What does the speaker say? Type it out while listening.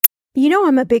You know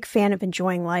I'm a big fan of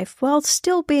enjoying life while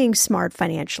still being smart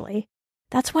financially.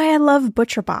 That's why I love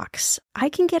ButcherBox. I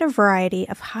can get a variety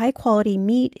of high-quality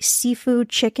meat, seafood,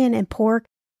 chicken, and pork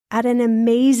at an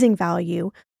amazing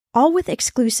value, all with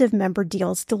exclusive member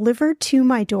deals delivered to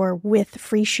my door with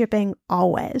free shipping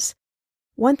always.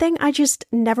 One thing I just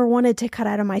never wanted to cut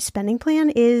out of my spending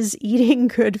plan is eating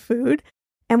good food.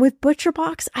 And with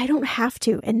ButcherBox, I don't have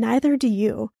to, and neither do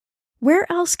you. Where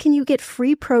else can you get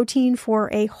free protein for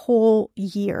a whole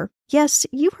year? Yes,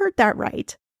 you heard that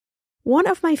right. One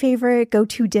of my favorite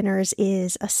go-to dinners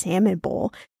is a salmon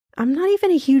bowl. I'm not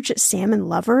even a huge salmon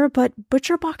lover, but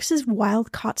ButcherBox's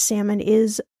wild-caught salmon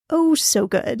is oh so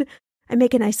good. I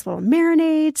make a nice little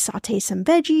marinade, saute some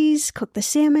veggies, cook the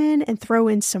salmon, and throw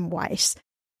in some rice.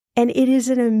 And it is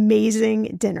an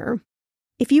amazing dinner.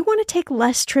 If you want to take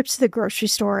less trips to the grocery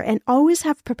store and always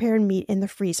have prepared meat in the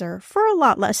freezer for a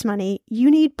lot less money,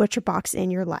 you need ButcherBox in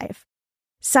your life.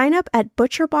 Sign up at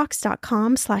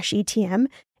butcherbox.com/ETM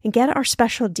and get our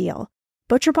special deal.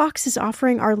 ButcherBox is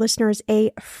offering our listeners a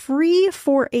free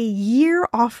for a year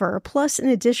offer plus an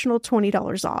additional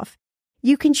 $20 off.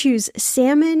 You can choose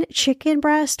salmon, chicken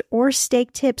breast, or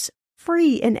steak tips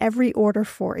free in every order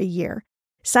for a year.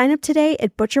 Sign up today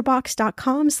at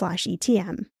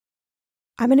butcherbox.com/ETM.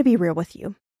 I'm going to be real with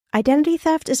you. Identity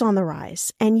theft is on the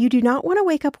rise, and you do not want to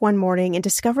wake up one morning and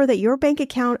discover that your bank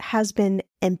account has been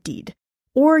emptied,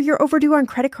 or you're overdue on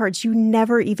credit cards you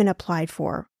never even applied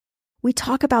for. We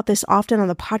talk about this often on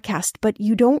the podcast, but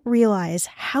you don't realize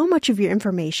how much of your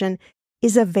information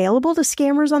is available to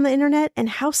scammers on the internet and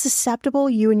how susceptible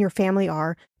you and your family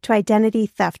are to identity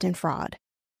theft and fraud.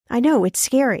 I know, it's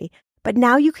scary, but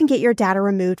now you can get your data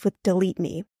removed with Delete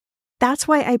Me. That's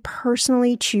why I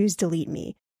personally choose Delete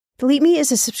Me. Delete Me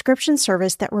is a subscription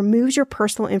service that removes your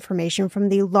personal information from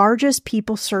the largest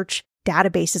people search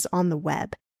databases on the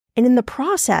web, and in the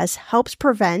process helps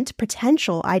prevent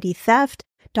potential ID theft,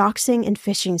 doxing, and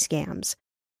phishing scams.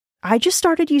 I just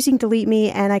started using Delete Me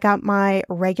and I got my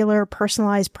regular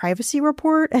personalized privacy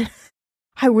report and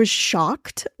I was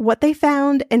shocked what they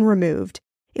found and removed.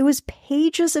 It was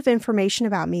pages of information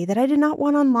about me that I did not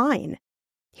want online.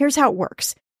 Here's how it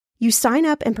works. You sign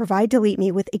up and provide Delete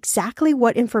Me with exactly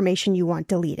what information you want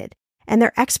deleted, and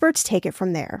their experts take it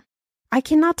from there. I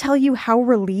cannot tell you how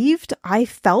relieved I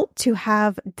felt to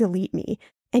have Delete Me.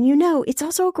 And you know, it's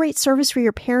also a great service for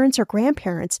your parents or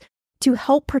grandparents to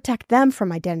help protect them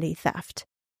from identity theft.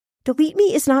 Delete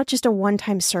Me is not just a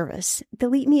one-time service.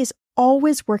 Delete Me is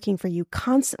always working for you,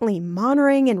 constantly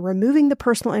monitoring and removing the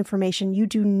personal information you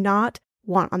do not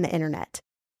want on the internet.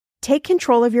 Take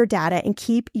control of your data and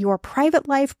keep your private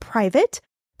life private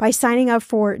by signing up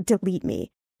for Delete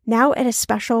Me, now at a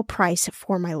special price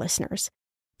for my listeners.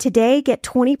 Today, get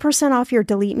 20% off your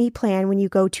Delete Me plan when you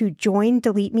go to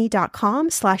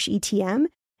joindeleteme.com/ETM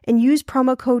and use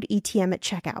promo code ETM at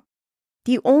checkout.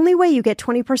 The only way you get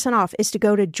 20% off is to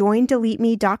go to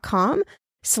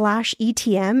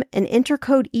joindeleteme.com/ETM and enter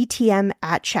code ETM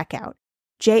at checkout.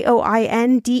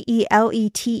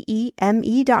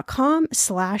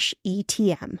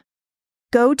 joindeleteme.com/ETM.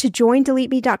 Go to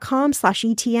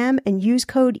joindeleteme.com/ETM and use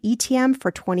code ETM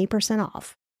for 20%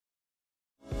 off.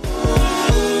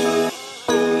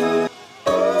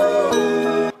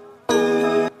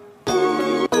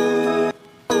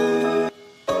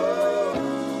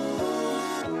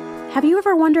 Have you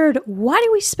ever wondered, why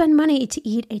do we spend money to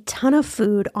eat a ton of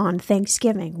food on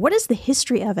Thanksgiving? What is the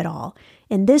history of it all?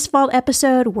 In this fall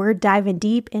episode, we're diving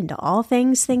deep into all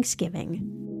things Thanksgiving.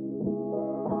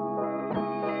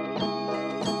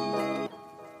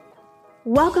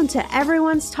 Welcome to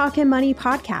Everyone's Talking Money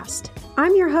podcast.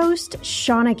 I'm your host,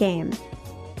 Shauna Game.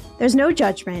 There's no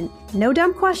judgment, no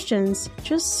dumb questions,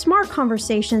 just smart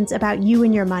conversations about you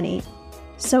and your money.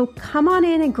 So come on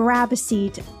in and grab a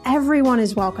seat. Everyone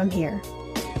is welcome here.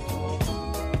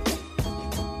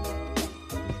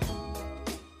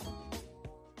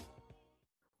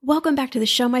 Welcome back to the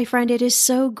show, my friend. It is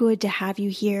so good to have you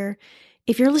here.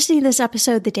 If you're listening to this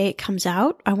episode the day it comes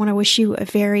out, I want to wish you a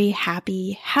very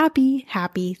happy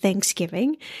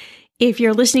Thanksgiving. If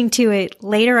you're listening to it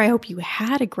later, I hope you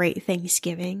had a great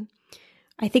Thanksgiving.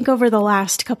 I think over the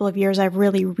last couple of years, I've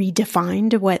really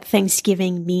redefined what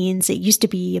Thanksgiving means. It used to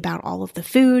be about all of the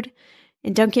food.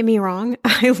 And don't get me wrong,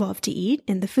 I love to eat,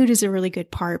 and the food is a really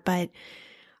good part. But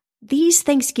these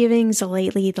Thanksgivings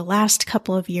lately, the last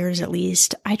couple of years at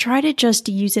least, I try to just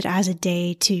use it as a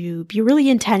day to be really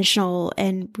intentional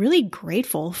and really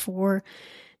grateful for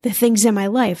the things in my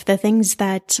life, the things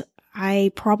that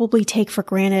I probably take for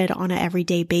granted on an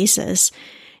everyday basis.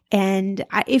 And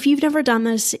if you've never done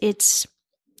this, it's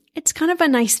it's kind of a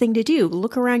nice thing to do.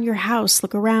 Look around your house,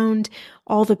 look around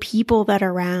all the people that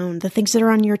are around, the things that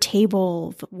are on your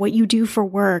table, what you do for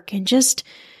work, and just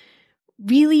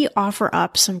really offer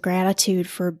up some gratitude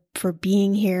for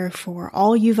being here, for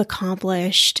all you've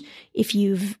accomplished. If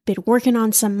you've been working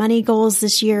on some money goals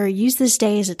this year, use this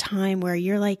day as a time where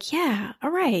you're like, yeah,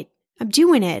 all right, I'm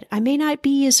doing it. I may not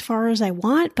be as far as I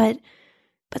want, but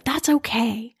that's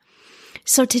okay.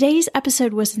 So today's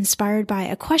episode was inspired by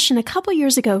a question a couple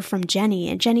years ago from Jenny.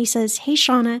 And Jenny says, "Hey,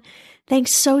 Shauna,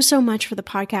 thanks so much for the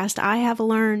podcast. I have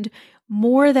learned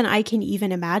more than I can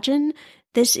even imagine.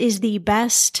 This is the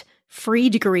best free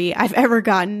degree I've ever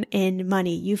gotten in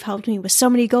money. You've helped me with so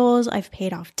many goals. I've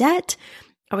paid off debt.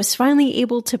 I was finally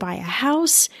able to buy a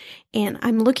house, and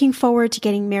I'm looking forward to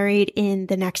getting married in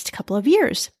the next couple of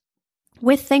years.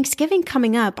 With Thanksgiving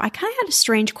coming up, I kind of had a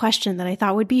strange question that I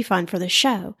thought would be fun for the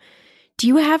show. Do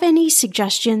you have any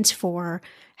suggestions for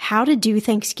how to do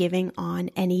Thanksgiving on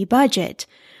any budget?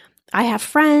 I have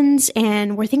friends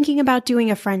and we're thinking about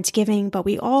doing a Friendsgiving, but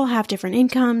we all have different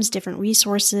incomes, different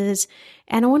resources,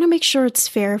 and I want to make sure it's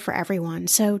fair for everyone.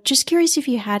 So just curious if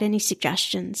you had any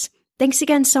suggestions. Thanks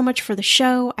again so much for the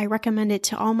show. I recommend it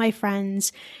to all my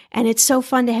friends, and it's so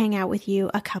fun to hang out with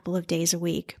you a couple of days a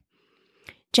week."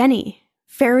 Jenny,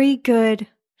 very good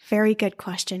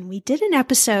question. We did an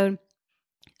episode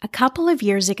a couple of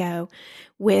years ago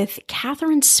with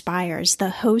Catherine Spires, the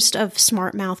host of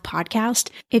Smart Mouth podcast.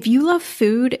 If you love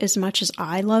food as much as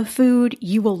I love food,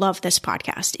 you will love this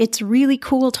podcast. It's really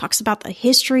cool. It talks about the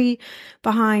history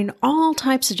behind all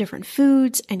types of different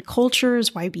foods and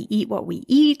cultures, why we eat what we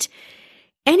eat.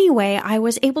 Anyway, I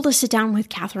was able to sit down with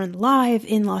Catherine live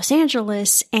in Los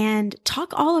Angeles and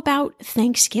talk all about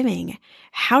Thanksgiving.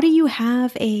 How do you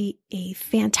have a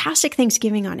fantastic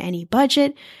Thanksgiving on any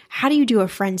budget? How do you do a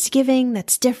Friendsgiving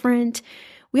that's different?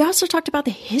 We also talked about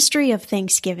the history of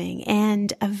Thanksgiving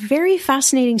and a very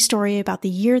fascinating story about the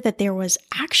year that there was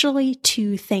actually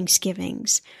 2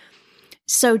 Thanksgivings.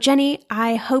 So Jenny,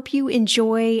 I hope you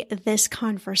enjoy this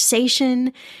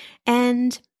conversation,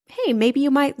 and hey, maybe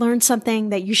you might learn something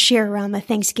that you share around the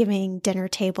Thanksgiving dinner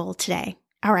table today.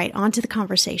 All right, on to the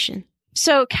conversation.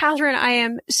 So, Catherine, I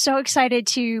am so excited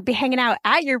to be hanging out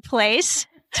at your place,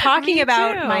 talking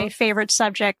about my favorite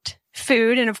subject,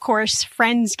 food, and of course,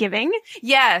 Friendsgiving.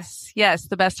 Yes,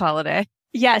 the best holiday.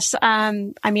 Yes,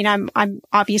 I'm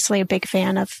obviously a big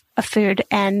fan of food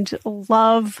and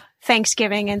love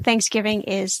Thanksgiving, and Thanksgiving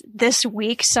is this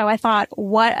week. So I thought,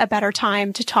 what a better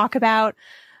time to talk about,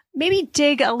 maybe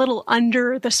dig a little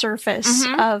under the surface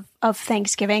of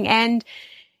Thanksgiving. And,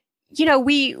 you know,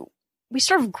 we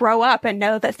sort of grow up and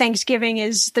know that Thanksgiving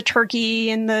is the turkey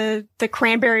and the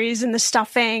cranberries and the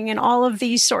stuffing and all of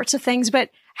these sorts of things. But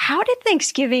how did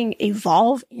Thanksgiving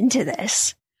evolve into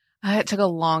this? It took a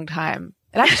long time.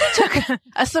 It actually took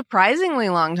a surprisingly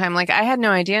long time. Like, I had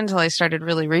no idea until I started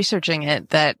really researching it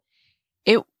that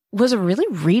it was a really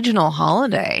regional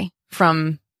holiday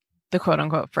from the quote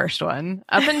unquote first one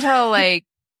up until like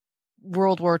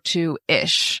World War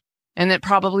II-ish. And it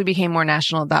probably became more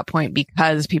national at that point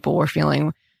because people were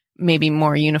feeling maybe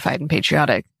more unified and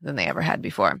patriotic than they ever had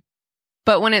before.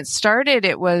 But when it started,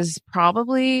 it was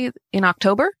probably in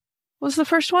October was the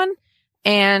first one.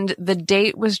 And the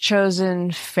date was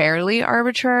chosen fairly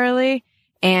arbitrarily.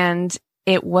 And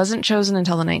it wasn't chosen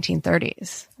until the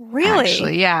 1930s. Really?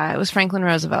 Actually, yeah. It was Franklin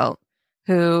Roosevelt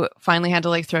who finally had to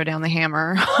like throw down the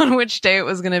hammer on which day it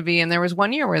was going to be. And there was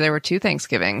one year where there were 2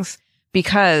 Thanksgivings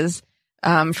because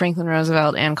Franklin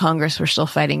Roosevelt and Congress were still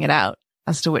fighting it out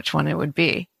as to which one it would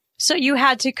be. So you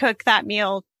had to cook that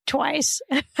meal twice.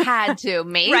 Had to,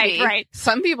 maybe. Right.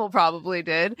 Some people probably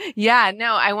did. Yeah,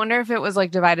 no, I wonder if it was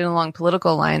like divided along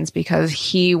political lines because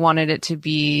he wanted it to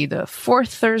be the 4th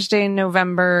Thursday in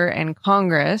November and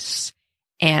Congress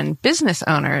and business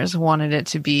owners wanted it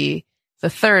to be the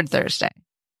 3rd Thursday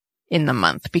in the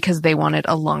month because they wanted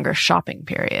a longer shopping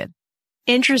period.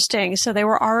 Interesting. So they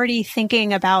were already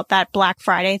thinking about that Black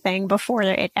Friday thing before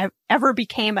it ever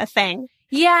became a thing.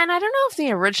 Yeah, and I don't know if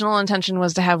the original intention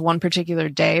was to have one particular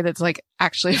day that's like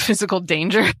actually a physical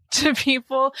danger to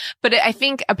people. But I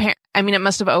think, it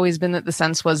must have always been that the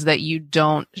sense was that you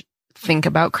don't think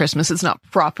about Christmas. It's not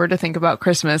proper to think about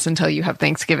Christmas until you have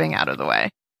Thanksgiving out of the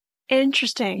way.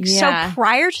 Interesting. Yeah. So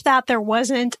prior to that, there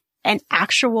wasn't an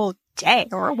actual day,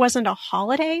 or it wasn't a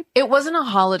holiday? It wasn't a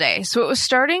holiday. So it was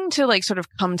starting to like sort of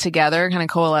come together, kind of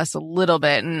coalesce a little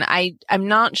bit. And I'm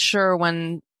not sure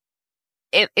when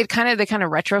they kind of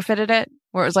retrofitted it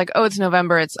where it was like, oh, it's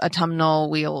November. It's autumnal.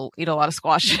 We'll eat a lot of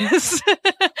squashes.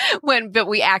 But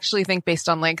we actually think based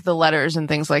on like the letters and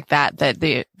things like that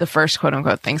the first quote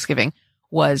unquote Thanksgiving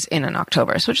was in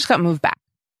October. So it just got moved back.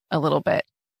 a little bit.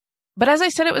 But as I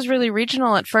said, it was really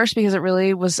regional at first because it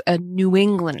really was a New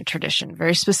England tradition,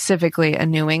 very specifically a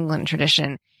New England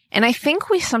tradition. And I think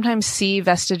we sometimes see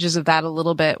vestiges of that a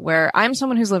little bit, where I'm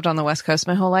someone who's lived on the West Coast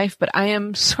my whole life, but I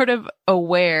am sort of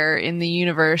aware in the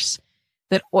universe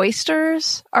that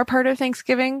oysters are part of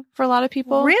Thanksgiving for a lot of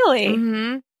people. Really?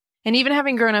 Mm-hmm. And even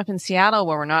having grown up in Seattle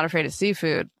where we're not afraid of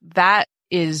seafood, that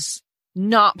is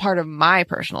not part of my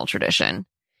personal tradition.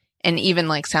 And even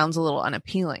like sounds a little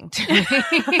unappealing to me.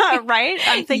 Right?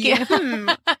 I'm thinking,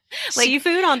 like,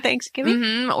 seafood on Thanksgiving?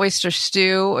 Mm-hmm. Oyster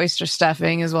stew, oyster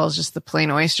stuffing, as well as just the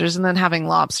plain oysters, and then having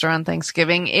lobster on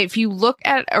Thanksgiving. If you look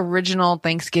at original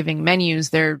Thanksgiving menus,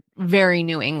 they're very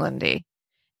New Englandy.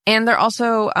 And they're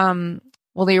also,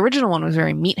 well, the original one was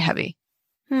very meat heavy.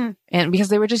 And because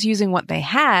they were just using what they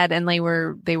had, and they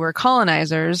were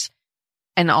colonizers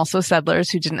and also settlers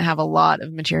who didn't have a lot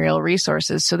of material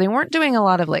resources. So they weren't doing a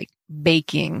lot of like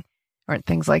baking or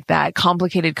things like that,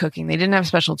 complicated cooking. They didn't have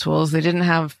special tools. They didn't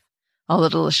have all the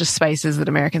delicious spices that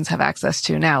Americans have access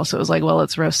to now. So it was like, well,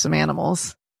 let's roast some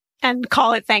animals. And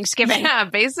call it Thanksgiving. Yeah,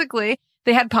 basically.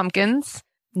 They had pumpkins,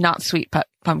 not sweet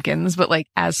pumpkins, but like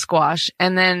as squash.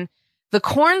 And then the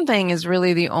corn thing is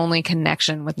really the only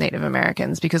connection with Native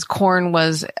Americans, because corn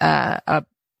was a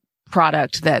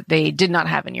product that they did not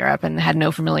have in Europe and had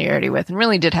no familiarity with, and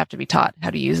really did have to be taught how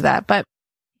to use that. But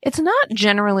it's not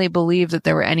generally believed that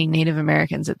there were any Native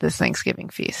Americans at this Thanksgiving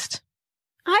feast.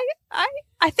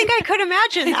 I think I could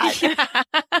imagine that.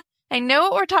 Yeah. I know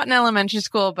what we're taught in elementary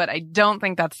school, but I don't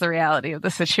think that's the reality of the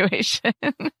situation.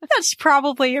 That's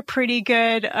probably a pretty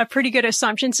good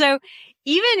assumption. So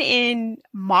even in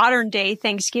modern day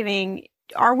Thanksgiving,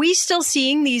 are we still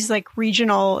seeing these like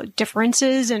regional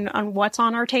differences on what's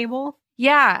on our table?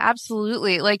 Yeah,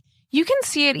 absolutely. Like you can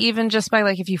see it even just by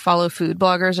like if you follow food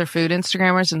bloggers or food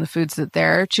Instagrammers and the foods that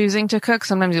they're choosing to cook.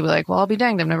 Sometimes you'll be like, well, I'll be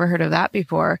danged, I've never heard of that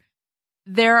before.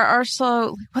 There are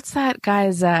also, what's that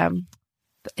guy's,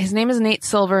 his name is Nate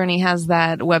Silver, and he has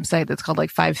that website that's called like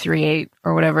 538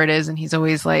 or whatever it is. And he's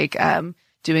always like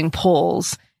doing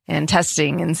polls and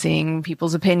testing and seeing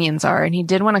people's opinions are. And he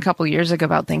did one a couple years ago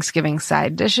about Thanksgiving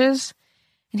side dishes.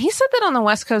 And he said that on the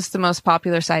West Coast, the most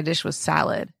popular side dish was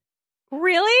salad.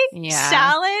 Really? Yeah.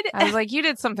 Salad? I was like, you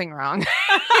did something wrong.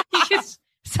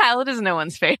 Salad is no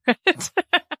one's favorite.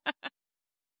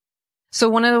 So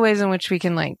one of the ways in which we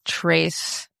can like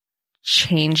trace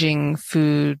changing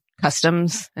food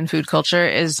customs and food culture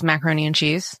is macaroni and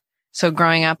cheese. So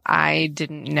growing up, I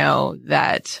didn't know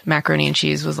that macaroni and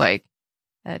cheese was like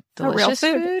a delicious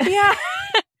real food. Yeah.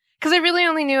 Because I really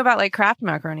only knew about like Kraft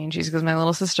macaroni and cheese because my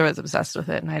little sister was obsessed with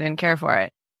it and I didn't care for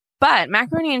it. But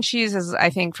macaroni and cheese has, I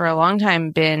think, for a long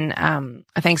time been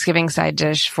a Thanksgiving side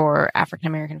dish for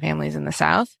African-American families in the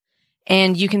South.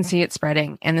 And you can see it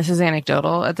spreading. And this is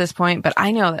anecdotal at this point, but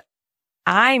I know that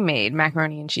I made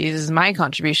macaroni and cheese as my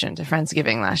contribution to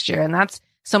Friendsgiving last year. And that's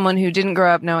someone who didn't grow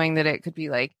up knowing that it could be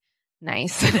like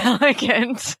nice and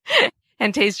elegant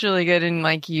and taste really good and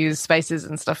like use spices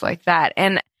and stuff like that.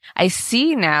 And I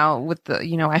see now with the,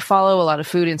 I follow a lot of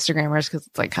food Instagrammers because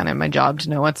it's like kind of my job to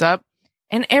know what's up.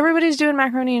 And everybody's doing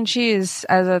macaroni and cheese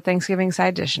as a Thanksgiving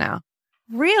side dish now.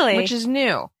 Really? Which is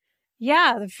new.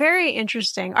 Yeah, very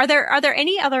interesting. Are there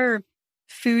any other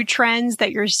food trends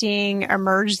that you're seeing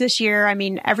emerge this year? I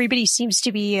mean, everybody seems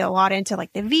to be a lot into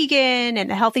like the vegan and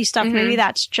the healthy stuff. Mm-hmm. Maybe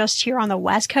that's just here on the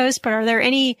West Coast, but are there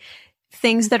any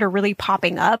things that are really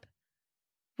popping up?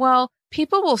 Well,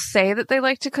 people will say that they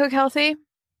like to cook healthy,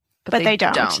 but they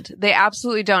don't. They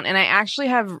absolutely don't. And I actually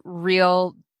have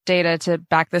real data to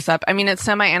back this up. I mean, it's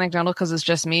semi-anecdotal because it's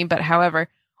just me, but however,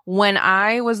 when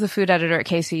I was the food editor at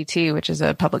KCET, which is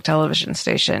a public television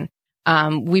station,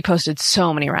 we posted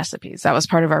so many recipes. That was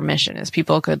part of our mission, is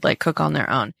people could like cook on their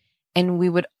own. And we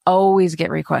would always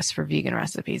get requests for vegan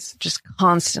recipes, just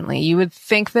constantly. You would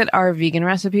think that our vegan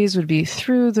recipes would be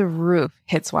through the roof,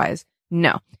 hits-wise.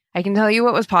 No. I can tell you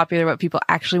what was popular, what people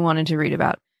actually wanted to read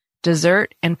about.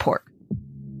 Dessert and pork.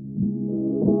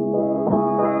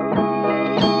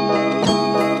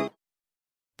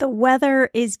 The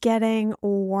weather is getting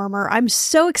warmer. I'm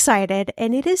so excited,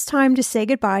 and it is time to say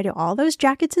goodbye to all those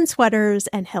jackets and sweaters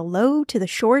and hello to the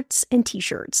shorts and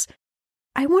t-shirts.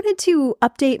 I wanted to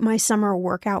update my summer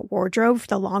workout wardrobe for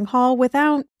the long haul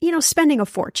without, spending a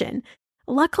fortune.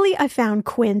 Luckily, I found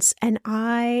Quince, and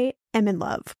I am in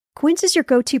love. Quince is your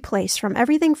go-to place from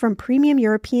everything from premium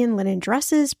European linen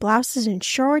dresses, blouses, and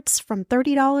shorts from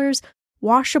 $30,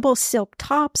 washable silk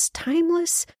tops,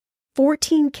 timeless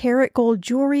 14-karat gold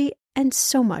jewelry, and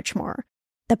so much more.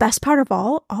 The best part of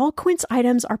all Quince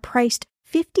items are priced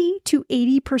 50 to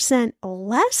 80%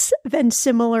 less than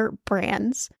similar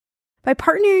brands. By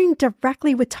partnering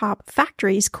directly with top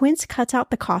factories, Quince cuts out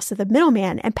the cost of the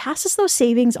middleman and passes those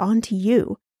savings on to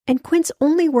you. And Quince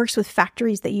only works with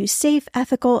factories that use safe,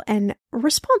 ethical, and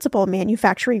responsible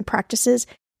manufacturing practices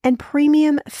and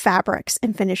premium fabrics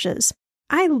and finishes.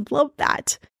 I love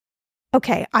that.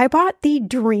 Okay, I bought the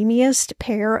dreamiest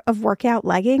pair of workout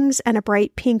leggings and a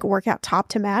bright pink workout top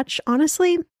to match.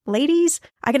 Honestly, ladies,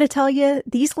 I gotta tell you,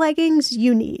 these leggings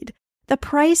you need. The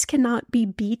price cannot be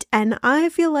beat, and I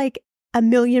feel like $1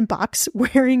 million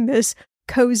wearing this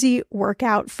cozy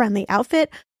workout-friendly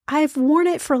outfit. I've worn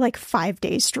it for like 5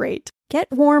 days straight. Get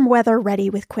warm weather ready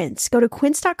with Quince. Go to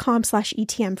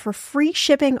quince.com/ETM for free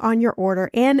shipping on your order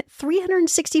and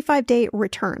 365-day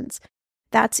returns.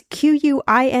 That's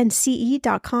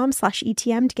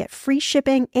QUINCE.com/ETM to get free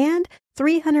shipping and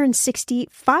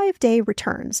 365-day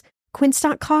returns.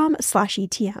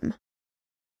 Quince.com/ETM.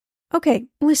 Okay,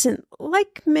 listen,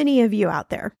 like many of you out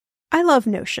there, I love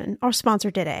Notion, our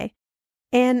sponsor today.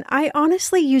 And I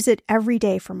honestly use it every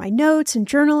day for my notes and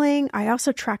journaling. I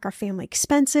also track our family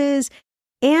expenses,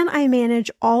 and I manage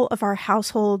all of our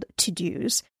household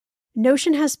to-dos.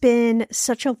 Notion has been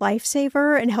such a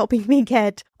lifesaver in helping me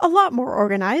get a lot more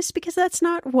organized because that's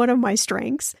not one of my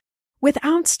strengths,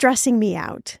 without stressing me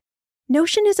out.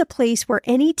 Notion is a place where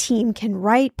any team can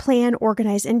write, plan,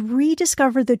 organize, and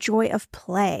rediscover the joy of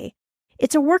play.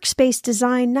 It's a workspace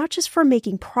designed not just for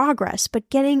making progress, but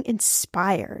getting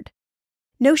inspired.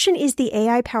 Notion is the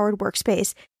AI-powered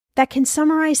workspace that can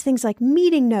summarize things like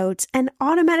meeting notes and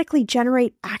automatically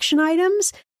generate action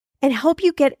items and help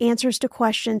you get answers to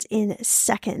questions in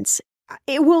seconds.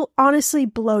 It will honestly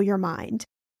blow your mind.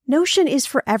 Notion is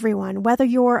for everyone, whether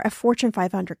you're a Fortune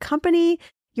 500 company,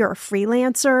 you're a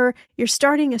freelancer, you're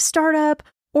starting a startup,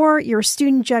 or you're a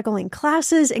student juggling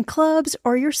classes and clubs,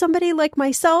 or you're somebody like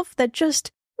myself that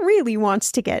just really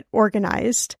wants to get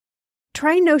organized.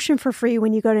 Try Notion for free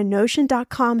when you go to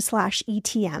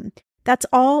notion.com/ETM. That's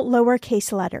all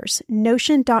lowercase letters,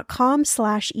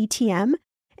 notion.com/ETM,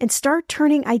 and start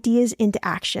turning ideas into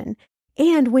action.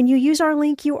 And when you use our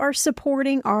link, you are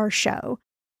supporting our show.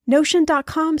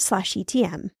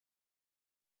 Notion.com/ETM.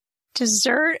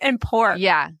 Dessert and pork.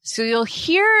 Yeah. So you'll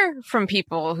hear from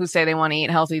people who say they want to eat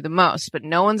healthy the most, but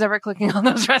no one's ever clicking on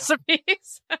those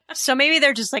recipes. So maybe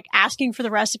they're just like asking for the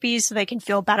recipes so they can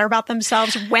feel better about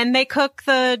themselves when they cook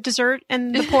the dessert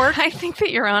and the pork. I think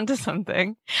that you're onto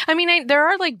something. I mean, there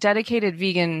are like dedicated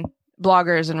vegan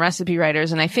bloggers and recipe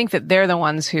writers, and I think that they're the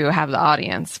ones who have the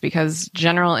audience because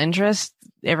general interest,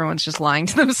 everyone's just lying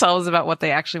to themselves about what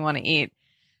they actually want to eat.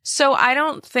 So I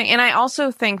don't think, and I also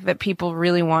think that people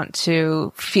really want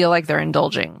to feel like they're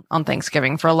indulging on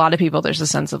Thanksgiving. For a lot of people, there's a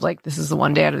sense of like, this is the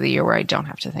one day out of the year where I don't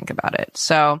have to think about it.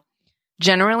 So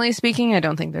generally speaking, I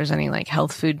don't think there's any like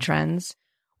health food trends.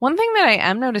 One thing that I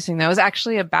am noticing though is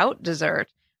actually about dessert.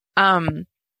 It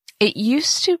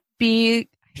used to be,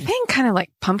 I think, kind of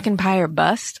like pumpkin pie or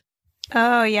bust.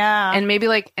 Oh yeah. And maybe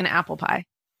like an apple pie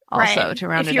also right. to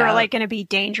round it out. If you're like going to be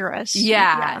dangerous.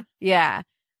 Yeah.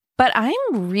 But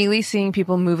I'm really seeing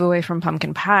people move away from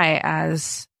pumpkin pie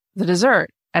as the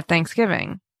dessert at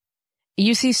Thanksgiving.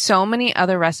 You see so many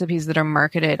other recipes that are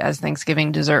marketed as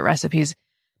Thanksgiving dessert recipes.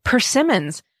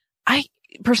 Persimmons.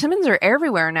 Persimmons are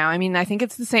everywhere now. I mean, I think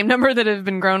it's the same number that have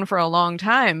been grown for a long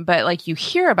time, but like you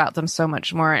hear about them so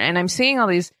much more. And I'm seeing all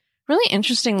these really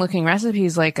interesting looking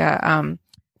recipes like a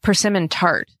persimmon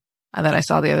tart that I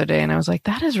saw the other day. And I was like,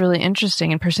 that is really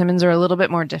interesting. And persimmons are a little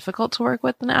bit more difficult to work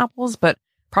with than apples, but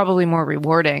probably more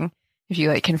rewarding if you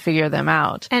like can figure them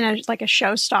out. And like a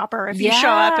showstopper. If you show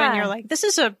up and you're like, this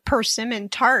is a persimmon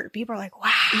tart, people are like,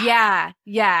 wow.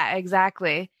 Yeah,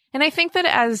 exactly. And I think that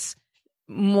as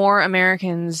more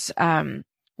Americans,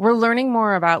 we're learning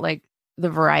more about like the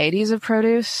varieties of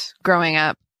produce. Growing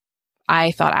up,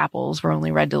 I thought apples were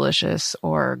only Red Delicious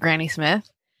or Granny Smith,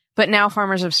 but now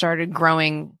farmers have started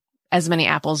growing as many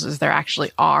apples as there actually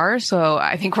are. So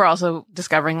I think we're also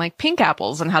discovering like pink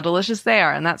apples and how delicious they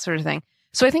are and that sort of thing.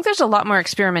 So I think there's a lot more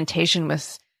experimentation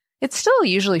with, it's still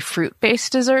usually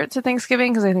fruit-based desserts at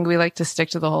Thanksgiving because I think we like to stick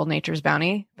to the whole Nature's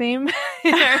Bounty theme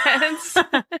in our heads.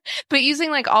 But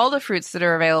using like all the fruits that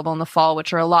are available in the fall,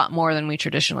 which are a lot more than we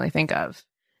traditionally think of.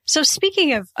 So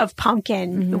speaking of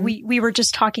pumpkin, we were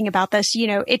just talking about this, you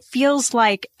know, it feels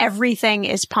like everything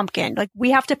is pumpkin. Like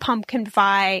we have to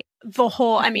pumpkinify the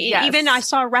whole, I mean, even I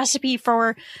saw a recipe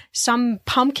for some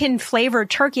pumpkin flavored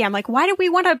turkey. I'm like, why do we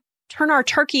want to turn our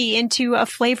turkey into a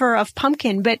flavor of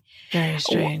pumpkin? But very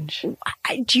strange.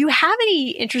 Do you have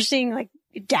any interesting like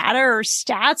data or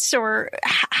stats or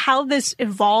how this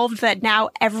evolved that now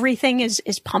everything is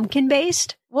pumpkin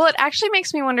based? Well, it actually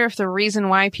makes me wonder if the reason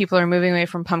why people are moving away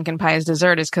from pumpkin pie as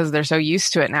dessert is because they're so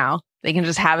used to it now. they can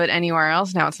just have it anywhere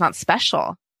else now. It's not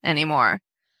special anymore.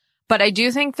 But I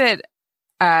do think that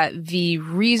the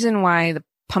reason why the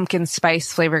pumpkin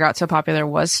spice flavor got so popular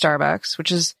was Starbucks,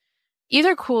 which is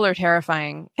either cool or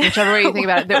terrifying, whichever way you think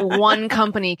about it, that one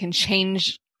company can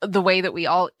change the way that we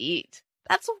all eat.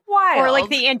 That's wild. Or like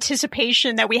the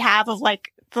anticipation that we have of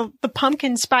like the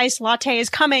pumpkin spice latte is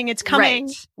coming. It's coming.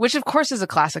 Right. Which of course is a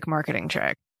classic marketing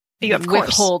trick. You of course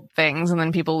withhold things and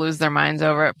then people lose their minds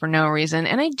over it for no reason.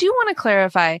 And I do want to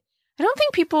clarify, I don't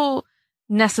think people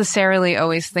necessarily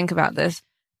always think about this.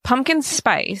 Pumpkin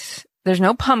spice, there's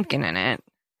no pumpkin in it.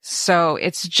 So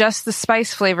it's just the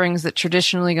spice flavorings that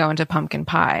traditionally go into pumpkin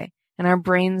pie. And our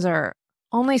brains are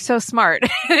only so smart.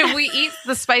 If we eat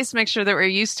the spice mixture that we're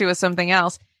used to with something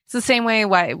else, it's the same way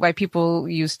why people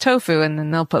use tofu and then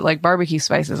they'll put like barbecue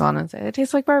spices on it and say it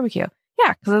tastes like barbecue.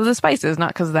 Yeah, because of the spices, not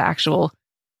because of the actual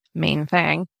main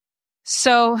thing.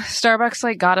 So Starbucks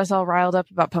like got us all riled up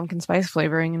about pumpkin spice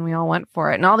flavoring and we all went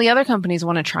for it. And all the other companies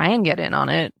want to try and get in on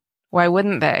it. Why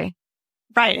wouldn't they?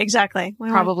 Right, exactly.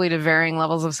 Probably to varying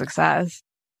levels of success.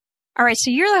 All right.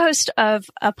 So you're the host of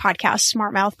a podcast,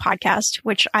 Smart Mouth Podcast,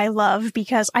 which I love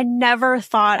because I never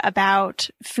thought about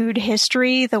food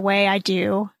history the way I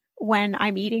do when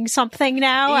I'm eating something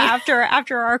now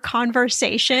after our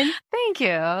conversation. Thank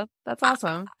you. That's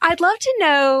awesome. I'd love to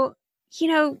know,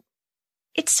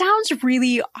 it sounds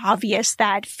really obvious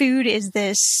that food is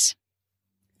this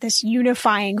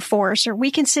unifying force, or we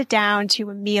can sit down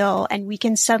to a meal and we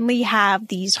can suddenly have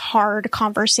these hard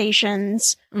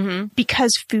conversations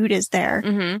because food is there.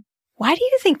 Mm-hmm. Why do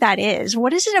you think that is?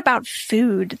 What is it about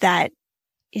food that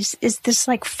is this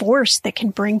like force that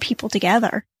can bring people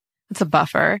together? It's a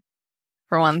buffer,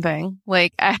 for one thing.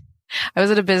 Like I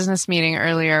was at a business meeting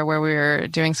earlier where we were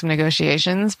doing some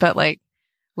negotiations, but like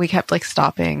we kept like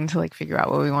stopping to like figure out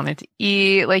what we wanted to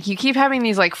eat. Like you keep having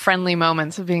these like friendly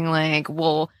moments of being like,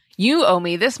 well, you owe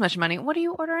me this much money. What are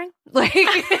you ordering? Like,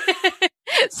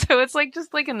 so it's like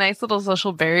just like a nice little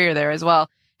social barrier there as well.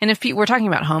 And if we're talking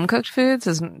about home cooked foods,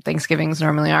 as Thanksgivings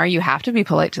normally are, you have to be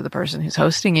polite to the person who's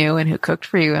hosting you and who cooked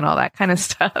for you and all that kind of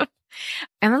stuff.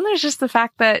 And then there's just the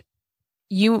fact that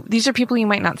these are people you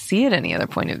might not see at any other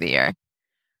point of the year,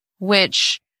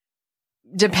 which,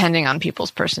 depending on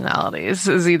people's personalities,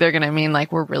 is either going to mean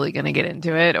like we're really going to get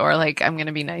into it or like I'm going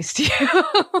to be nice to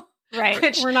you.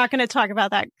 Right. We're not going to talk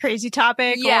about that crazy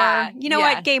topic. Yeah. Or, you know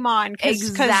what? Game on.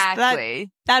 Exactly.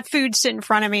 That food's sitting in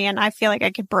front of me and I feel like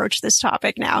I could broach this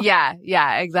topic now. Yeah.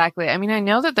 Yeah, exactly. I mean, I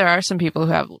know that there are some people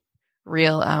who have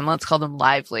real, let's call them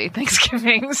lively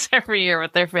Thanksgivings every year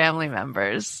with their family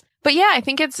members. But yeah, I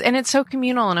think it's so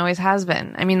communal and always has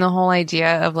been. I mean, the whole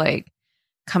idea of like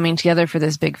coming together for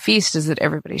this big feast is that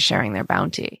everybody's sharing their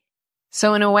bounty.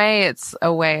 So in a way, it's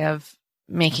a way of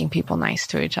making people nice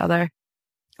to each other.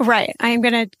 Right. I am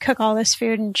going to cook all this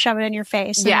food and shove it in your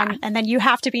face. And then you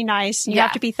have to be nice. And you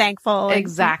have to be thankful.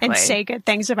 And say good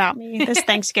things about me this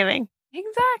Thanksgiving.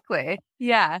 Exactly.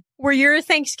 Yeah. Were your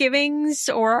Thanksgivings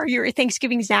or your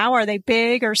Thanksgivings now, are they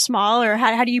big or small? Or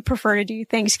how do you prefer to do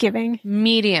Thanksgiving?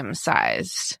 Medium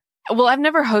sized. Well, I've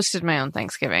never hosted my own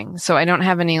Thanksgiving, so I don't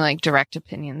have any like direct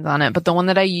opinions on it. But the one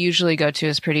that I usually go to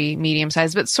is pretty medium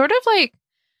sized, but sort of like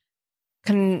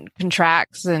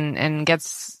contracts and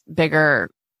gets bigger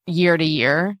year to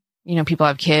year. You know, people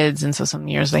have kids, and so some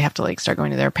years they have to like start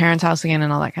going to their parents' house again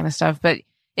and all that kind of stuff. But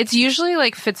it's usually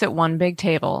like fits at one big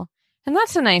table, and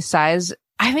that's a nice size.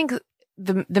 I think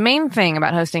the main thing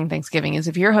about hosting Thanksgiving is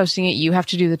if you're hosting it, you have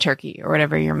to do the turkey or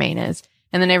whatever your main is,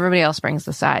 and then everybody else brings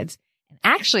the sides.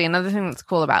 Actually, another thing that's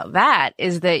cool about that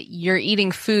is that you're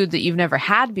eating food that you've never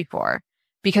had before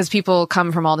because people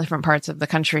come from all different parts of the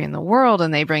country and the world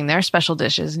and they bring their special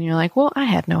dishes. And you're like, well, I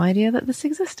had no idea that this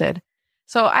existed.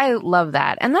 So I love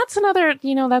that. And that's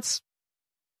that's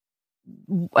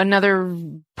another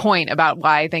point about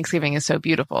why Thanksgiving is so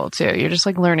beautiful too. You're just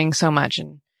like learning so much.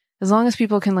 And as long as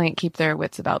people can like keep their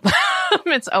wits about them,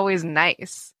 it's always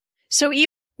nice. So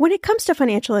when it comes to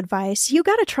financial advice, you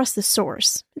got to trust the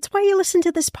source. It's why you listen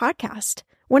to this podcast.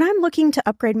 When I'm looking to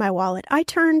upgrade my wallet, I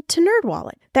turn to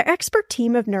NerdWallet. Their expert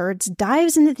team of nerds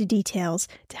dives into the details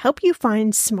to help you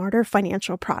find smarter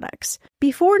financial products.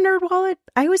 Before NerdWallet,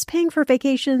 I was paying for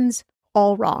vacations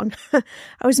all wrong.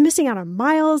 I was missing out on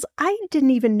miles I didn't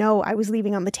even know I was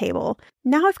leaving on the table.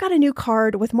 Now I've got a new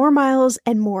card with more miles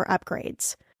and more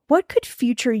upgrades. What could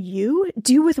future you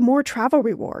do with more travel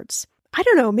rewards? I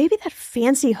don't know, maybe that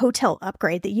fancy hotel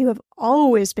upgrade that you have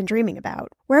always been dreaming about.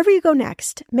 Wherever you go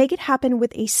next, make it happen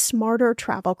with a smarter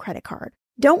travel credit card.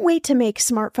 Don't wait to make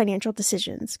smart financial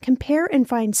decisions. Compare and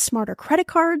find smarter credit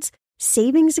cards,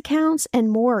 savings accounts, and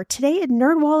more today at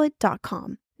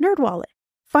nerdwallet.com. NerdWallet.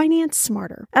 Finance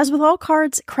smarter. As with all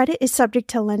cards, credit is subject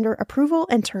to lender approval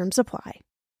and terms apply.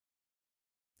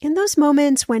 In those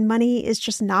moments when money is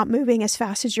just not moving as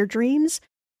fast as your dreams,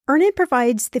 Earnin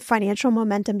provides the financial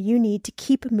momentum you need to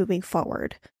keep moving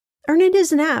forward. Earnin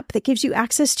is an app that gives you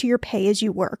access to your pay as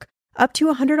you work, up to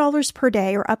 $100 per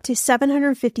day or up to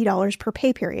 $750 per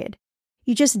pay period.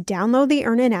 You just download the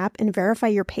Earnin app and verify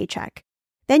your paycheck.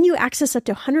 Then you access up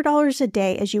to $100 a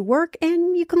day as you work,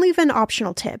 and you can leave an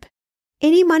optional tip.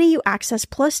 Any money you access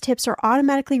plus tips are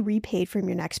automatically repaid from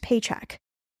your next paycheck.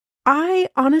 I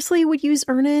honestly would use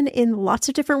Earnin in lots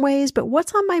of different ways, but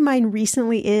what's on my mind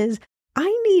recently is I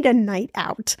need a night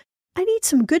out. I need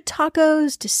some good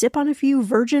tacos to sip on a few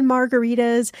virgin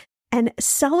margaritas and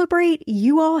celebrate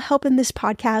you all helping this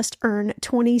podcast earn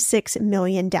 26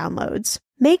 million downloads.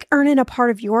 Make Earnin a part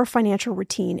of your financial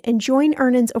routine and join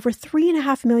Earnin's over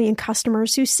 3.5 million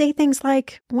customers who say things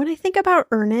like, when I think about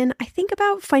Earnin, I think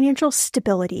about financial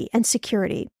stability and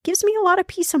security. Gives me a lot of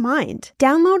peace of mind.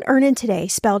 Download Earnin today,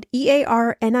 spelled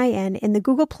EARNIN, in the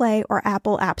Google Play or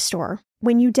Apple App Store.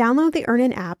 When you download the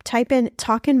Earnin app, type in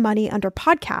Talkin' Money under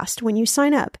podcast when you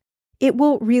sign up. It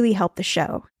will really help the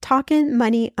show. Talkin'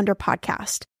 Money under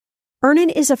podcast.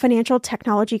 Earnin is a financial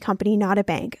technology company, not a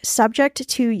bank, subject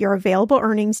to your available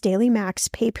earnings, daily max,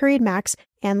 pay period max,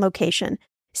 and location.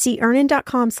 See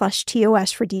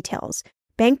earnin.com/TOS for details.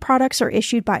 Bank products are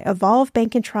issued by Evolve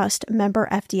Bank and Trust, member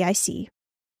FDIC.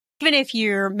 Even if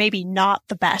you're maybe not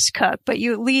the best cook, but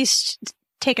you at least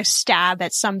take a stab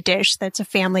at some dish that's a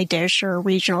family dish or a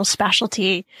regional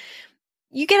specialty,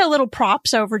 you get a little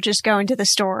props over just going to the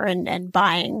store and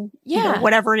buying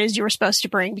whatever it is you were supposed to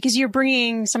bring, because you're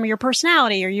bringing some of your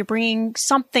personality or you're bringing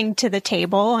something to the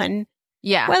table. And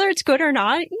whether it's good or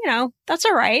not, that's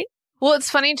all right. Well, it's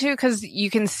funny too, because you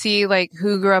can see like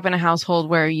who grew up in a household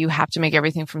where you have to make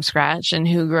everything from scratch and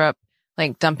who grew up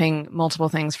like dumping multiple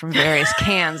things from various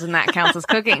cans, and that counts as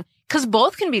cooking, because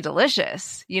both can be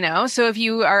delicious, So if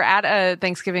you are at a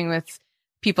Thanksgiving with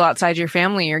people outside your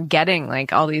family, you're getting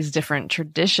like all these different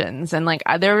traditions. And like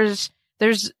there's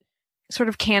sort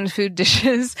of canned food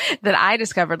dishes that I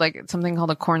discovered, like something called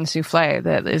a corn souffle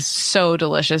that is so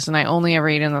delicious. And I only ever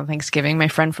eat it on Thanksgiving. My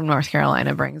friend from North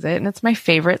Carolina brings it, and it's my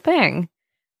favorite thing.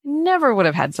 Never would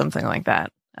have had something like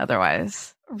that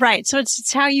otherwise. Right. So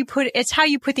it's how you put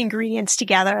the ingredients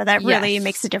together that really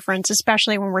makes the difference,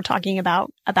 especially when we're talking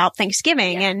about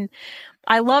Thanksgiving. Yeah. And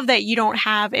I love that you don't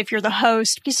have, if you're the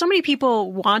host, because so many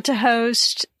people want to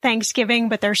host Thanksgiving,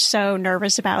 but they're so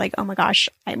nervous about like, oh my gosh,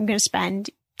 I'm going to spend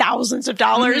thousands of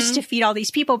dollars to feed all these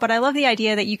people. But I love the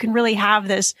idea that you can really have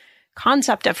this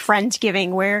concept of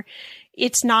Friendsgiving where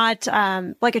it's not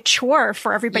like a chore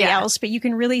for everybody else, but you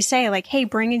can really say like, hey,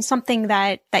 bring in something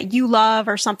that you love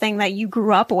or something that you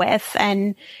grew up with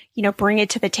and, bring it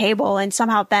to the table. And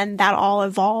somehow then that all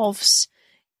evolves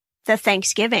the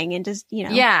Thanksgiving and just,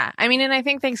 Yeah. I mean, and I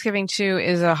think Thanksgiving too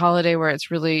is a holiday where it's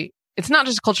not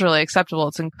just culturally acceptable,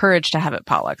 it's encouraged to have it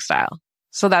potluck style.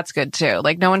 So that's good too.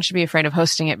 Like no one should be afraid of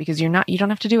hosting it because you don't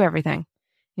have to do everything.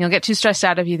 You'll get too stressed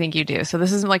out if you think you do. So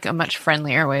this is like a much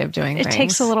friendlier way of doing things. It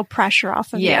takes a little pressure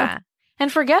off of you. Yeah.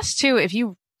 And for guests too, if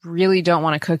you really don't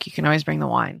want to cook, you can always bring the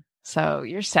wine. So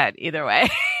you're set either way.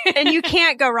 And you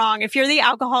can't go wrong. If you're the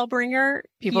alcohol bringer,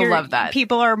 people love that.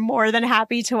 People are more than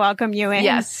happy to welcome you in.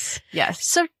 Yes. Yes.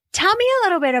 So tell me a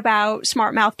little bit about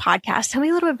Smart Mouth Podcast. Tell me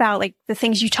a little bit about like the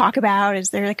things you talk about. Is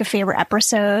there like a favorite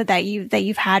episode that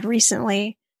you've had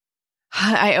recently?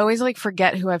 I always like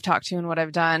forget who I've talked to and what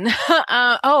I've done.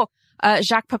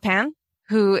 Jacques Pepin,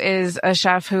 who is a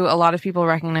chef who a lot of people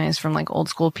recognize from like old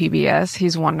school PBS.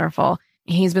 He's wonderful.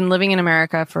 He's been living in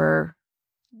America for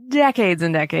decades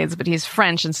and decades, but he's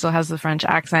French and still has the French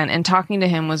accent, and talking to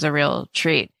him was a real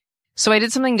treat. So I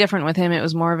did something different with him. It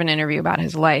was more of an interview about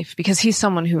his life because he's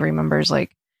someone who remembers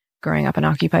like growing up in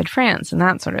occupied France and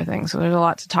that sort of thing. So there's a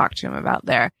lot to talk to him about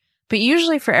there. But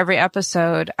usually for every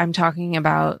episode, I'm talking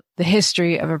about the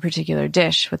history of a particular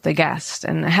dish with the guest.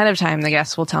 And ahead of time, the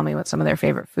guests will tell me what some of their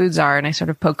favorite foods are. And I sort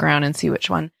of poke around and see which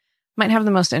one might have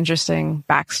the most interesting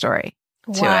backstory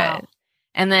to it.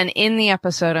 And then in the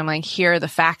episode, I'm like, here are the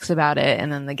facts about it.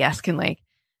 And then the guest can like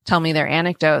tell me their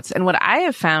anecdotes. And what I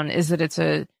have found is that it's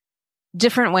a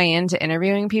different way into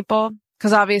interviewing people.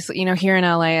 Because obviously, here in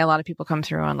LA, a lot of people come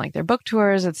through on like their book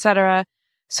tours, etc.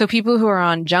 So people who are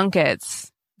on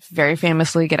junkets very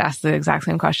famously get asked the exact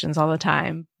same questions all the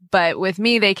time. But with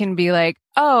me, they can be like,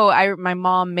 oh, my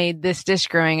mom made this dish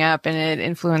growing up and it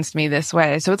influenced me this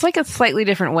way. So it's like a slightly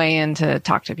different way in to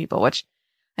talk to people, which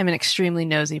I'm an extremely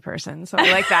nosy person. So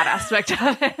I like that aspect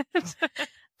of it.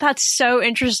 That's so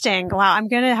interesting. Wow. I'm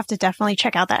going to have to definitely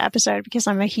check out that episode because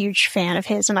I'm a huge fan of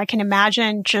his, and I can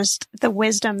imagine just the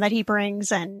wisdom that he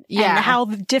brings and how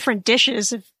the different dishes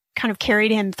have kind of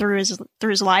carried him through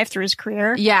his life, through his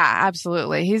career. Yeah,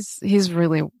 absolutely. He's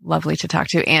really lovely to talk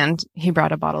to. And he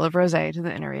brought a bottle of rosé to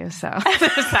the interview. So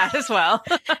there's that as well.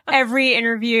 Every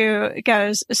interview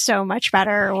goes so much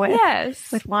better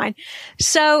with wine.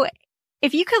 So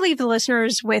if you could leave the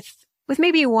listeners with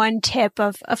maybe one tip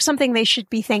of something they should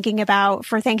be thinking about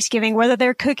for Thanksgiving, whether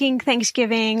they're cooking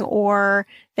Thanksgiving or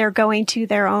they're going to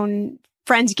their own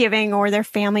Friendsgiving or their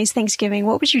family's Thanksgiving,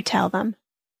 what would you tell them?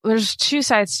 There's two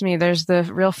sides to me. There's the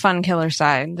real fun killer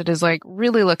side that is like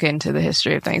really look into the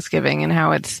history of Thanksgiving and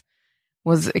how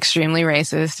was extremely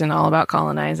racist and all about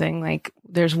colonizing. Like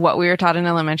there's what we were taught in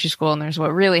elementary school and there's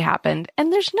what really happened.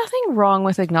 And there's nothing wrong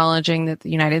with acknowledging that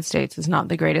the United States is not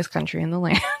the greatest country in the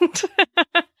land.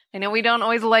 I know we don't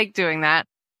always like doing that,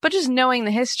 but just knowing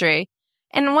the history.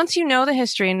 And once you know the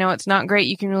history and know it's not great,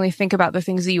 you can really think about the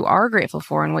things that you are grateful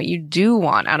for and what you do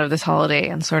want out of this holiday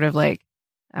and sort of like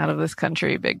out of this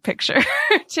country, big picture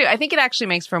too. I think it actually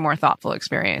makes for a more thoughtful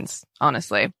experience,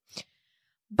 honestly.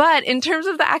 But in terms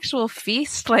of the actual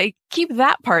feast, like keep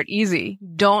that part easy.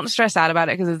 Don't stress out about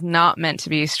it because it's not meant to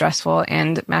be stressful,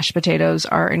 and mashed potatoes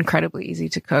are incredibly easy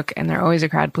to cook and they're always a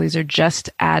crowd pleaser. Just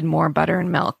add more butter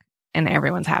and milk and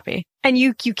everyone's happy. And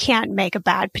you can't make a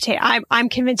bad potato. I'm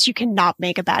convinced you cannot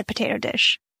make a bad potato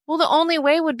dish. Well, the only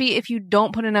way would be if you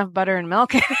don't put enough butter and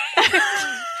milk in it.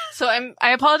 So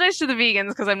I apologize to the vegans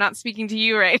because I'm not speaking to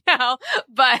you right now,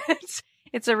 but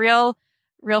it's a real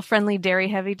friendly dairy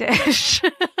heavy dish.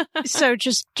 So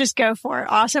just go for it.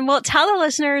 Awesome. Well, tell the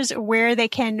listeners where they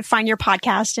can find your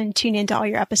podcast and tune into all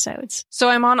your episodes. So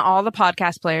I'm on all the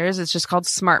podcast players. It's just called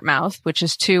Smart Mouth, which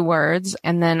is 2 words.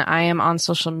 And then I am on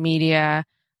social media.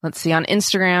 Let's see, on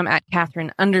Instagram at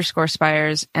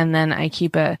Catherine_Spires. And then I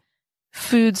keep a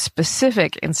food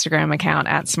specific Instagram account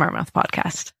at Smart Mouth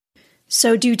Podcast.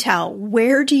 So do tell,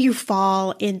 where do you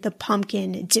fall in the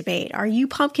pumpkin debate? Are you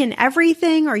pumpkin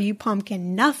everything? Are you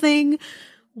pumpkin nothing?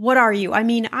 What are you? I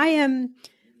mean, I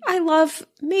love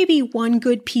maybe one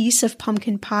good piece of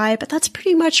pumpkin pie, but that's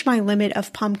pretty much my limit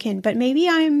of pumpkin. But maybe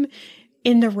I'm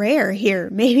in the rare here.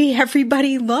 Maybe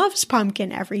everybody loves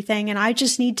pumpkin everything and I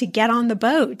just need to get on the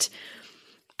boat.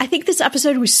 I think this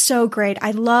episode was so great.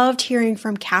 I loved hearing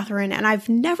from Catherine, and I've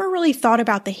never really thought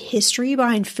about the history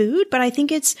behind food, but I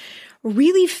think it's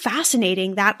really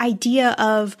fascinating, that idea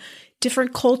of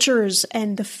different cultures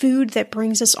and the food that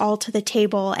brings us all to the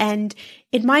table. And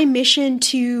in my mission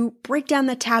to break down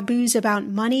the taboos about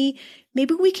money,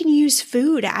 maybe we can use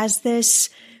food as this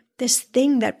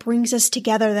thing that brings us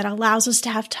together, that allows us to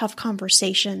have tough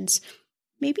conversations.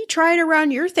 Maybe try it around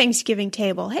your Thanksgiving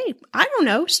table. Hey, I don't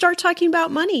know, start talking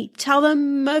about money. Tell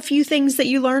them a few things that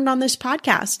you learned on this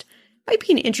podcast. Might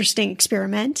be an interesting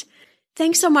experiment.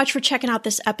 Thanks so much for checking out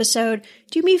this episode.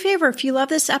 Do me a favor, if you love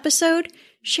this episode,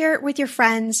 share it with your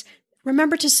friends.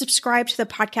 Remember to subscribe to the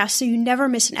podcast so you never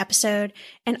miss an episode.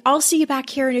 And I'll see you back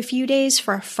here in a few days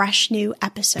for a fresh new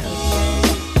episode.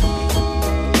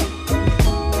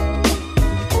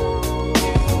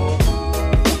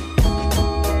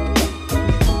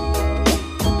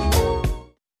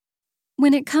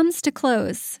 When it comes to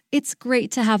clothes, it's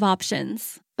great to have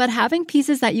options. But having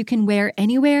pieces that you can wear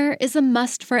anywhere is a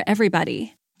must for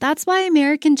everybody. That's why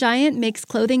American Giant makes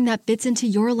clothing that fits into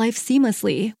your life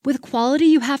seamlessly, with quality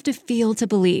you have to feel to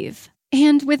believe.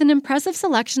 And with an impressive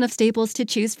selection of staples to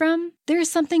choose from, there's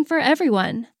something for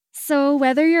everyone. So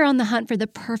whether you're on the hunt for the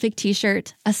perfect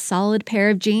t-shirt, a solid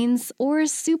pair of jeans, or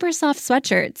super soft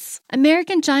sweatshirts,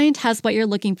 American Giant has what you're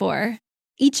looking for.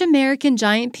 Each American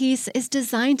Giant piece is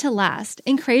designed to last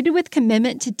and created with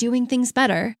commitment to doing things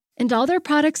better. And all their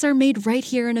products are made right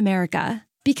here in America.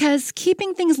 Because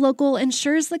keeping things local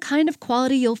ensures the kind of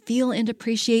quality you'll feel and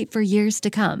appreciate for years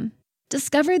to come.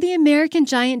 Discover the American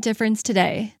Giant difference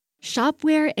today. Shop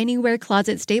Wear Anywhere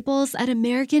closet staples at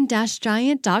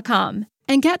American-Giant.com.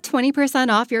 And get 20%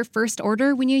 off your first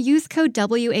order when you use code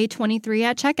WA23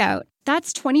 at checkout.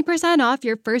 That's 20% off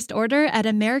your first order at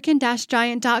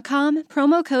American-Giant.com,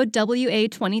 promo code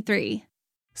WA23.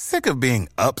 Sick of being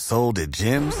upsold at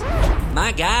gyms?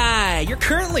 My guy, you're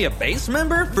currently a base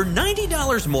member. For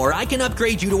 $90 more, I can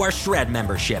upgrade you to our Shred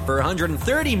membership. For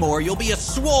 $130 more, you'll be a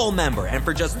Swole member. And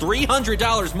for just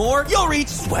 $300 more, you'll reach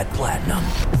Sweat Platinum.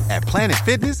 At Planet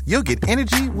Fitness, you'll get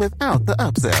energy without the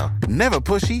upsell. Never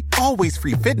pushy, always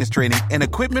free fitness training and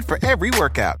equipment for every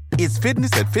workout. It's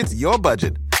fitness that fits your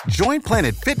budget. Join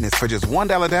Planet Fitness for just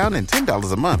 $1 down and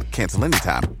 $10 a month. Cancel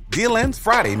anytime. Deal ends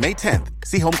Friday, May 10th.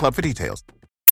 See Home Club for details.